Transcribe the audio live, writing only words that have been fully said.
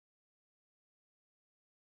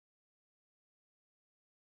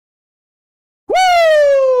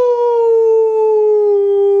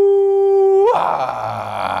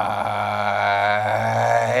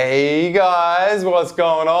what's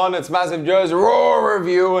going on? It's MassiveJoes RAW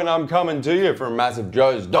review, and I'm coming to you from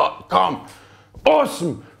MassiveJoes.com.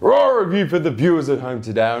 Awesome RAW review for the viewers at home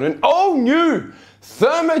today on an all-new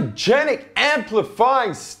thermogenic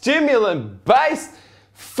amplifying stimulant-based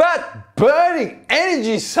fat-burning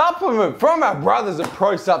energy supplement from our brothers at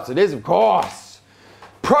ProSupps. It is, of course,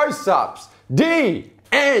 ProSupps DNPX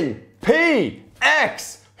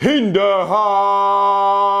in the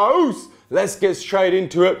house. Let's get straight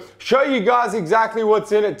into it. Show you guys exactly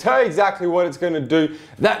what's in it, tell you exactly what it's gonna do.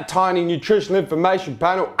 That tiny nutritional information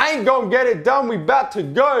panel ain't gonna get it done. We about to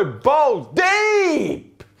go balls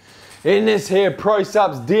deep in this here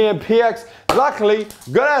ProSupps DNPX. Luckily,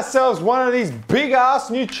 got ourselves one of these big ass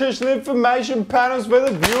nutritional information panels for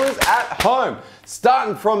the viewers at home.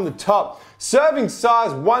 Starting from the top. Serving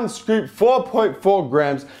size 1 scoop, 4.4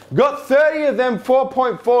 grams. Got 30 of them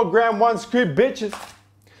 4.4 gram 1 scoop bitches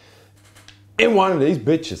in one of these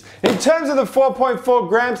bitches. In terms of the 4.4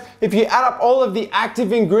 grams, if you add up all of the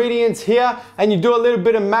active ingredients here and you do a little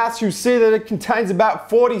bit of maths, you see that it contains about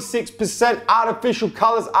 46% artificial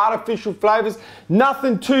colors, artificial flavors.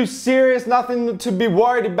 Nothing too serious, nothing to be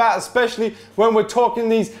worried about, especially when we're talking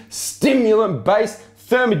these stimulant-based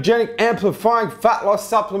thermogenic amplifying fat loss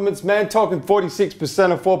supplements, man. Talking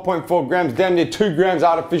 46% of 4.4 grams, damn near 2 grams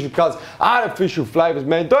artificial colors, artificial flavors,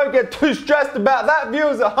 man. Don't get too stressed about that,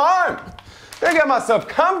 viewers at home. Gonna get myself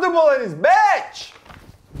comfortable in this bitch.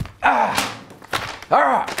 All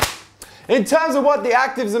right. In terms of what the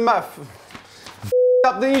actives are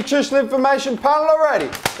up the nutritional information panel already.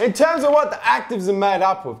 In terms of what the actives are made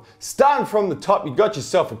up of, starting from the top, you got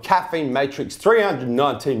yourself a caffeine matrix,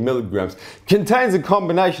 319 milligrams. Contains a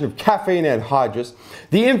combination of caffeine anhydrous,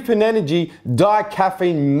 the infinite energy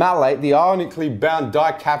dicaffeine malate, the ionically bound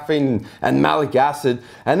dicaffeine and malic acid,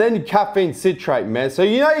 and then your caffeine citrate, man. So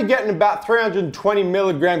you know you're getting about 320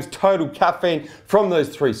 milligrams total caffeine from those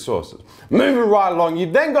three sources. Moving right along,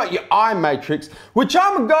 you've then got your I matrix, which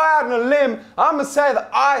I'm gonna go out on a limb, I'm gonna say the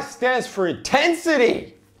I stands for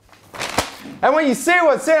intensity. And when you see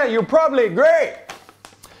what's in it, you'll probably agree.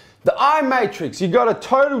 The I matrix, you got a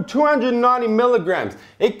total 290 milligrams.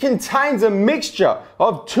 It contains a mixture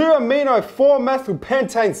of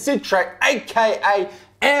 2-amino-4-methylpentane citrate, aka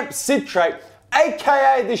AMP citrate,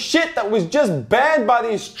 aka the shit that was just banned by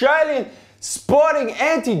the Australian Sporting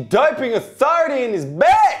Anti-Doping Authority in this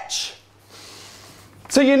bitch.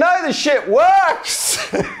 So you know the shit works,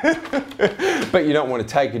 but you don't want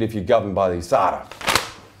to take it if you're governed by the USADA.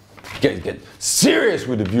 Get serious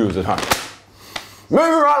with the viewers at home.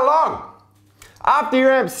 Moving right along. After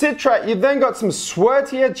your AMP citrate, you've then got some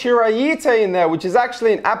Swertiatirayite in there, which is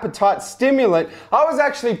actually an appetite stimulant. I was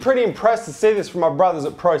actually pretty impressed to see this from my brothers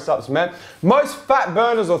at ProSupps, man. Most fat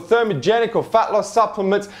burners or thermogenic or fat loss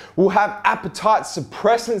supplements will have appetite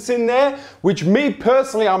suppressants in there, which me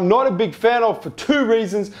personally, I'm not a big fan of for two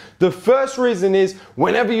reasons. The first reason is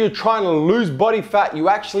whenever you're trying to lose body fat, you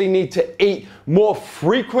actually need to eat more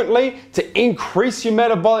frequently to increase your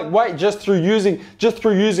metabolic weight just through using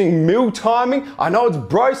meal timing. I know it's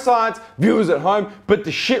bro science, viewers at home, but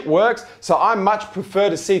the shit works. So I much prefer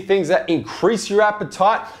to see things that increase your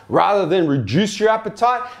appetite rather than reduce your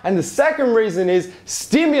appetite. And the second reason is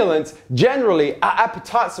stimulants generally are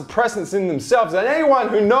appetite suppressants in themselves. And anyone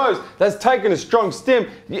who knows that's taken a strong stim,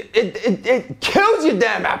 it kills your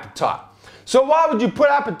damn appetite. So why would you put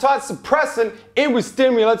appetite suppressant in with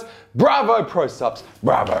stimulants? Bravo, ProSupps,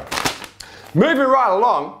 bravo. Moving right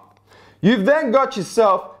along, you've then got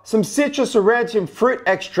yourself some citrus aurantium fruit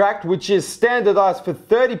extract, which is standardized for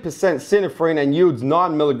 30% synephrine and yields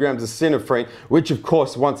 9 milligrams of synephrine, which of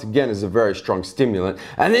course, once again, is a very strong stimulant.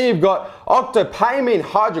 And then you've got octopamine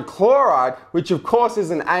hydrochloride, which of course is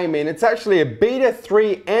an amine. It's actually a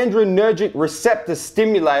beta-3 adrenergic receptor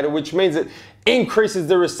stimulator, which means it increases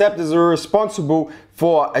the receptors that are responsible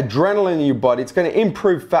for adrenaline in your body. It's going to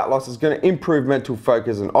improve fat loss, it's going to improve mental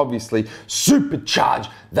focus, and obviously supercharge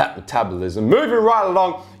that metabolism. Moving right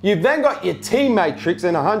along, you've then got your T matrix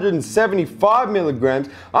in 175 milligrams.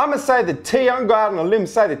 I'm going to say the T, I'm going to go out on a limb,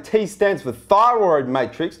 say the T stands for thyroid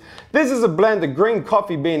matrix. This is a blend of green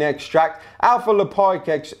coffee bean extract, alpha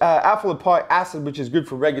lipoic acid, which is good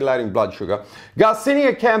for regulating blood sugar,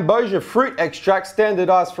 Garcinia cambogia fruit extract,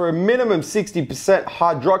 standardized for a minimum 60%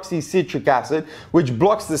 hydroxycitric acid, which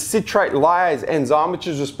blocks the citrate lyase enzyme, which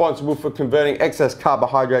is responsible for converting excess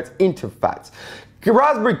carbohydrates into fats.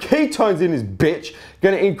 Raspberry ketones in this bitch,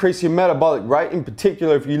 going to increase your metabolic rate. In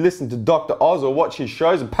particular, if you listen to Dr. Oz or watch his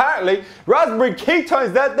shows, apparently raspberry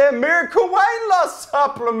ketones, that their miracle weight loss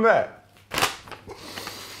supplement.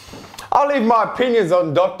 I'll leave my opinions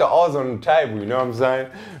on Dr. Oz on the table, you know what I'm saying?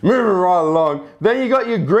 Moving right along. Then you got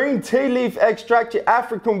your green tea leaf extract, your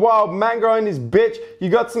African wild mango in this bitch. You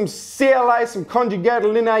got some CLA, some conjugated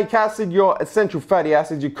linoleic acid, your essential fatty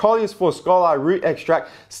acids, your Coleus forscolli root extract,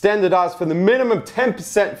 standardized for the minimum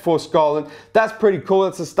 10% forscolin. That's pretty cool.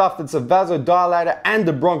 It's the stuff that's a vasodilator and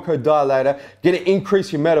a bronchodilator. Gonna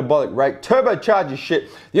increase your metabolic rate, turbocharge your shit.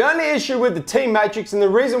 The only issue with the Team Matrix, and the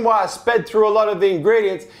reason why I sped through a lot of the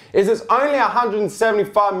ingredients, is it's only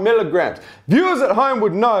 175 milligrams. Viewers at home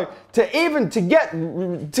would know to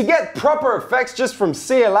get proper effects just from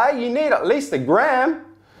CLA, you need at least a gram,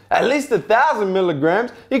 at least 1,000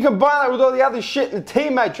 milligrams. You combine that with all the other shit in the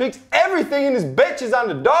Team Matrix, everything in this bitch is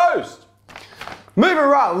underdosed. Moving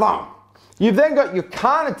right along. You've then got your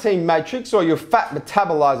carnitine matrix, or your fat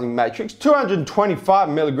metabolizing matrix, 225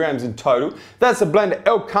 milligrams in total. That's a blend of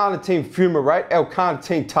L-carnitine fumarate,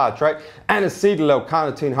 L-carnitine tartrate, and acetyl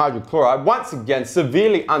L-carnitine hydrochloride. Once again,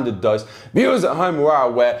 severely underdosed. Viewers at home who are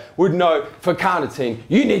aware would know for carnitine,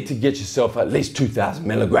 you need to get yourself at least 2,000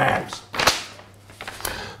 milligrams.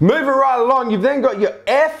 Moving right along, you've then got your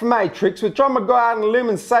F matrix, which I'm going to go out on a limb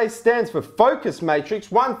and say stands for focus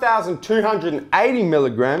matrix, 1,280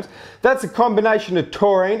 milligrams. That's a combination of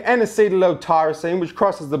taurine and acetyl L-tyrosine, which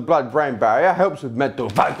crosses the blood-brain barrier, helps with mental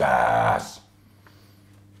focus.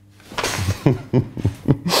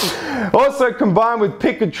 Also combined with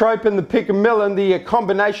picotropin, the picamillin, the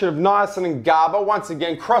combination of niacin and GABA, once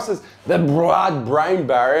again crosses the blood-brain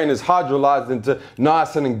barrier and is hydrolyzed into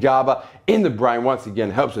niacin and GABA in the brain, once again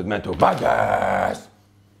helps with mental focus.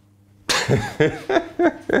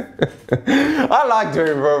 I like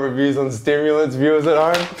doing raw reviews on stimulants, viewers at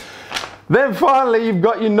home. Then finally, you've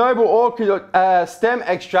got your noble orchid stem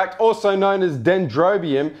extract, also known as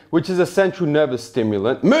dendrobium, which is a central nervous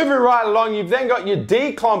stimulant. Moving right along, you've then got your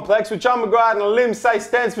D complex, which I'm gonna go out on a limb say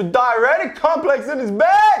stands for diuretic complex in this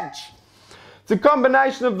bitch. It's a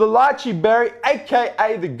combination of the lychee berry,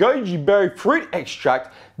 aka the goji berry fruit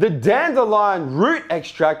extract, the dandelion root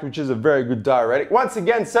extract, which is a very good diuretic. Once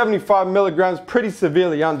again, 75 milligrams, pretty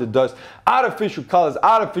severely underdosed. Artificial colors,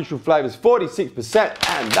 artificial flavors, 46%,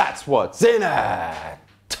 and that's what's in it.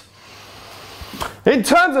 In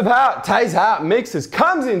terms of how it tastes, how it mixes,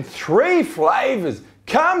 comes in 3 flavors.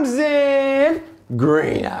 Comes in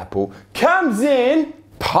green apple, comes in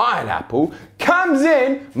pineapple, comes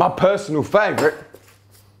in my personal favorite,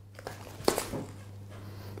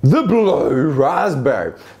 the blue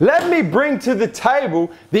raspberry. Let me bring to the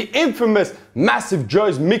table the infamous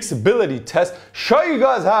MassiveJoes mixability test. Show you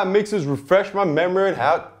guys how it mixes, refresh my memory and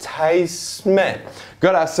how it tastes, man.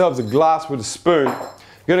 Got ourselves a glass with a spoon.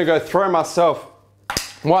 Gonna go throw myself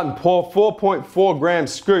one pour, 4.4 gram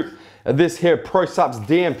scoop of this here ProSupps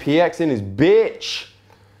DNPX in his bitch.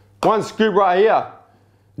 One scoop right here.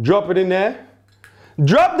 Drop it in there.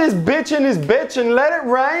 Drop this bitch in his bitch and let it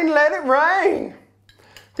rain, let it rain.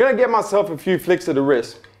 Gonna get myself a few flicks of the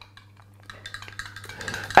wrist.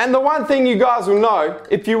 And the one thing you guys will know,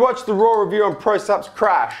 if you watch the raw review on ProSupps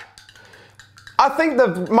Crash, I think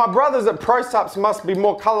my brothers at ProSupps must be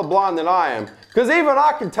more colorblind than I am. Because even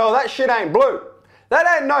I can tell that shit ain't blue. That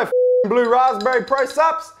ain't no blue raspberry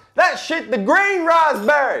ProSupps. That shit the green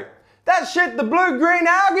raspberry. That shit the blue-green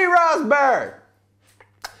algae raspberry.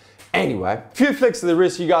 Anyway, a few flicks of the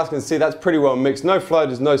wrist, you guys can see that's pretty well mixed. No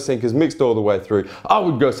floaters, no sinkers, mixed all the way through. I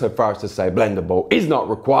would go so far as to say blender bowl is not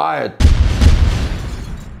required.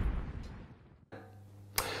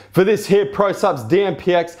 For this here ProSupps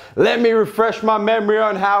DNPX, let me refresh my memory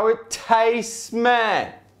on how it tastes,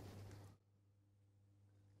 man.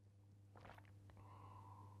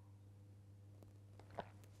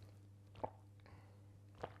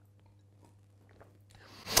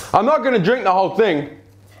 I'm not going to drink the whole thing,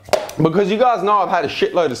 because you guys know I've had a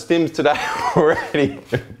shitload of stims today already.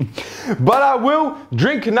 But I will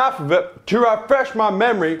drink enough of it to refresh my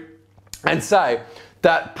memory and say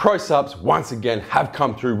that ProSupps once again have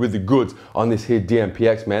come through with the goods on this here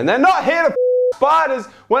DNPX, man. They're not here to spiders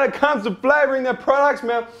when it comes to flavoring their products,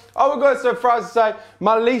 man. I would go so far as to say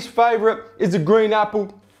my least favorite is the green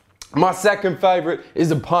apple. My second favorite is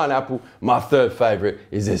the pineapple. My third favorite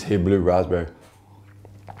is this here blue raspberry.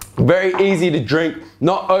 Very easy to drink,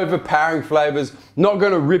 not overpowering flavors, not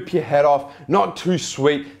gonna rip your head off, not too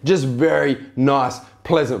sweet, just very nice,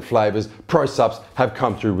 pleasant flavors. ProSupps have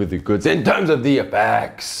come through with the goods in terms of the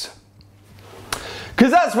effects.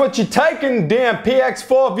 Because that's what you're taking DNPX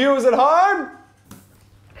for, viewers at home.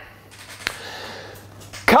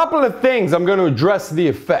 Couple of things I'm gonna address the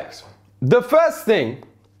effects. The first thing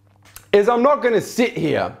is I'm not gonna sit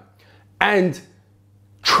here and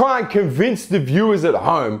try and convince the viewers at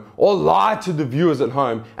home or lie to the viewers at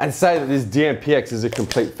home and say that this DNPX is a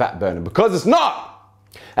complete fat burner, because it's not.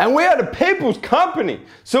 And we are the people's company,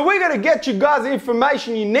 so we're gonna get you guys the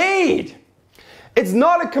information you need. It's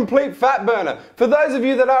not a complete fat burner. For those of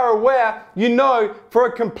you that are aware, you know, for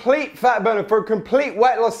a complete fat burner, for a complete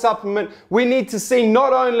weight loss supplement, we need to see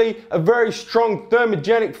not only a very strong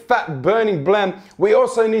thermogenic fat burning blend, we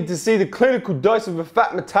also need to see the clinical dose of a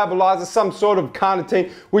fat metabolizer, some sort of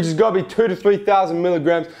carnitine, which has got to be 2,000 to 3,000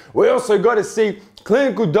 milligrams. We also got to see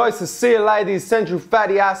clinical dose of CLA, the essential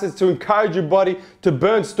fatty acids to encourage your body to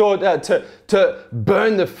burn to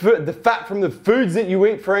burn the fat from the foods that you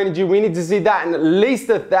eat for energy. We need to see that in at least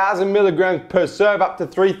 1,000 milligrams per serve, up to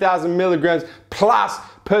 3,000 milligrams plus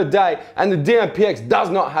per day. And the DNPX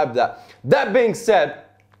does not have that. That being said,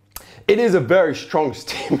 it is a very strong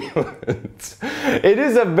stimulant. It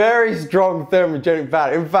is a very strong thermogenic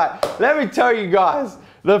fat. In fact, let me tell you guys,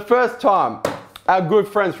 the first time our good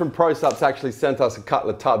friends from ProSupps actually sent us a couple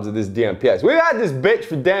of tubs of this DNPX. We've had this bitch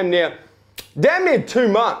for damn near 2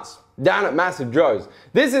 months down at MassiveJoes.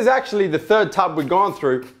 This is actually the 3rd tub we've gone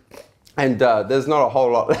through, and there's not a whole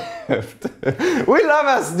lot left. We love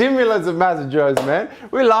our stimulants at MassiveJoes, man.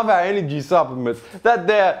 We love our energy supplements. That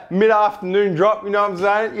there mid-afternoon drop, you know what I'm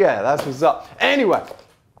saying? Yeah, that's what's up. Anyway,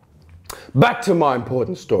 back to my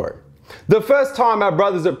important story. The first time our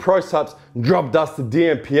brothers at ProSupps dropped us the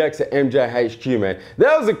DNPX at MJHQ, man,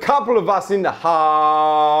 there was a couple of us in the house.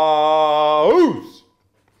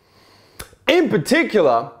 In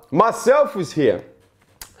particular, myself was here.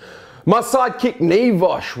 My sidekick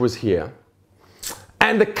Nivosh was here.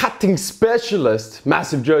 And the cutting specialist,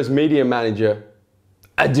 MassiveJoes media manager,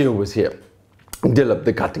 Adil was here. Dilip,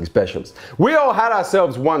 the cutting specialist. We all had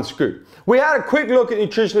ourselves one scoop. We had a quick look at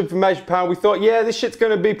nutritional information panel. We thought, yeah, this shit's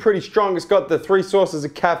gonna be pretty strong. It's got the 3 sources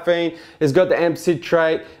of caffeine. It's got the amp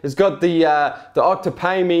citrate. It's got the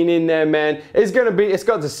octopamine in there, man. It's got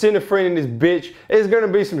the synephrine in this bitch. It's gonna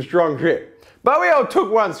be some strong shit. But we all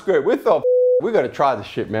took one scoop. We thought, we gotta try this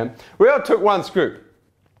shit, man. We all took one scoop.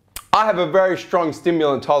 I have a very strong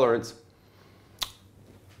stimulant tolerance.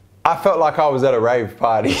 I felt like I was at a rave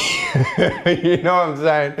party. You know what I'm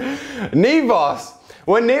saying? Nivos,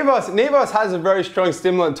 when Nivos has a very strong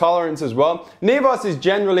stimulant tolerance as well. Nivos is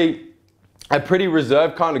generally a pretty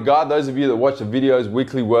reserved kind of guy. Those of you that watch the videos,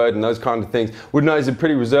 Weekly Word and those kind of things would know he's a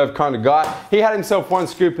pretty reserved kind of guy. He had himself one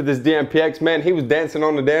scoop of this DNPX, man. He was dancing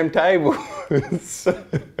on the damn table.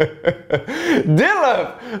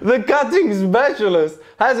 Dilip, the cutting specialist,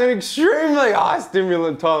 has an extremely high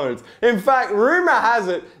stimulant tolerance. In fact, rumor has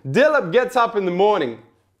it, Dilip gets up in the morning,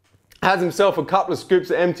 has himself a couple of scoops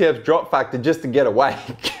of MTF's drop factor just to get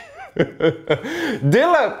awake.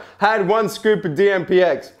 Dilip had one scoop of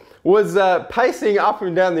DNPX, was pacing up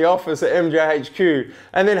and down the office at MJHQ,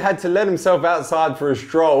 and then had to let himself outside for a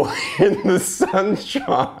stroll in the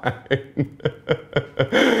sunshine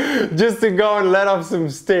just to go and let off some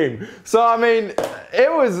steam. So I mean,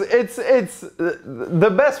 it's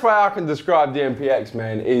the best way I can describe DNPX,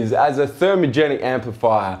 man, is as a thermogenic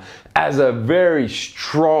amplifier, as a very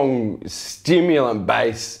strong stimulant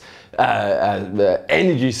base. The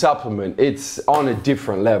energy supplement, it's on a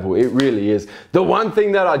different level. It really is. The one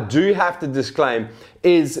thing that I do have to disclaim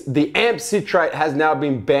is the amp citrate has now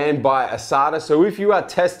been banned by ASADA. So if you are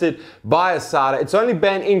tested by ASADA, it's only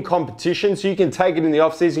banned in competition, so you can take it in the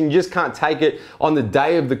off season. You just can't take it on the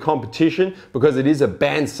day of the competition because it is a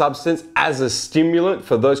banned substance as a stimulant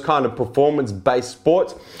for those kind of performance-based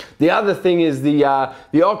sports. The other thing is the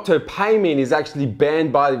octopamine is actually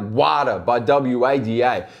banned by WADA, by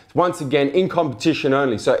WADA. Once again, in competition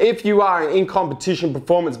only. So if you are an in-competition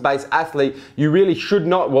performance-based athlete, you really should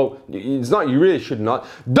not, well, it's not you really should not,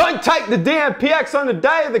 don't take the DNPX on the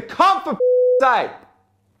day of the comp for sake.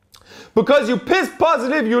 Because you piss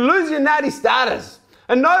positive, you lose your natty status.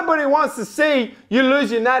 And nobody wants to see you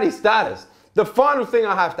lose your natty status. The final thing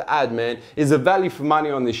I have to add, man, is the value for money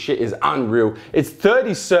on this shit is unreal. It's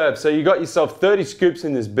 30 serves, so you got yourself 30 scoops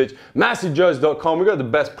in this bitch. MassiveJoes.com, we got the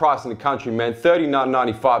best price in the country, man.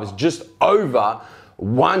 $39.95. It's just over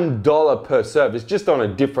 $1 per serve. It's just on a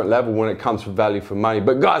different level when it comes to value for money.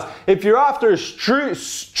 But guys, if you're after a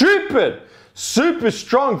stupid, super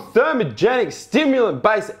strong thermogenic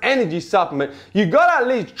stimulant-based energy supplement, you gotta at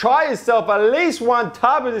least try yourself at least one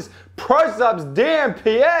tub of this ProSupps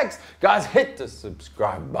DNPX. Guys, hit the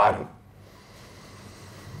subscribe button.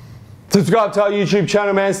 Subscribe to our YouTube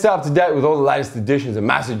channel, man. Stay up to date with all the latest editions of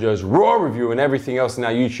MassiveJoes RAW review and everything else in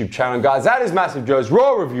our YouTube channel. Guys, that is MassiveJoes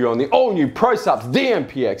RAW review on the all-new ProSupps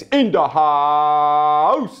DNPX in the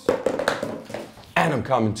house. And I'm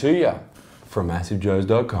coming to you from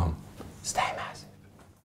MassiveJoes.com. Stay massive.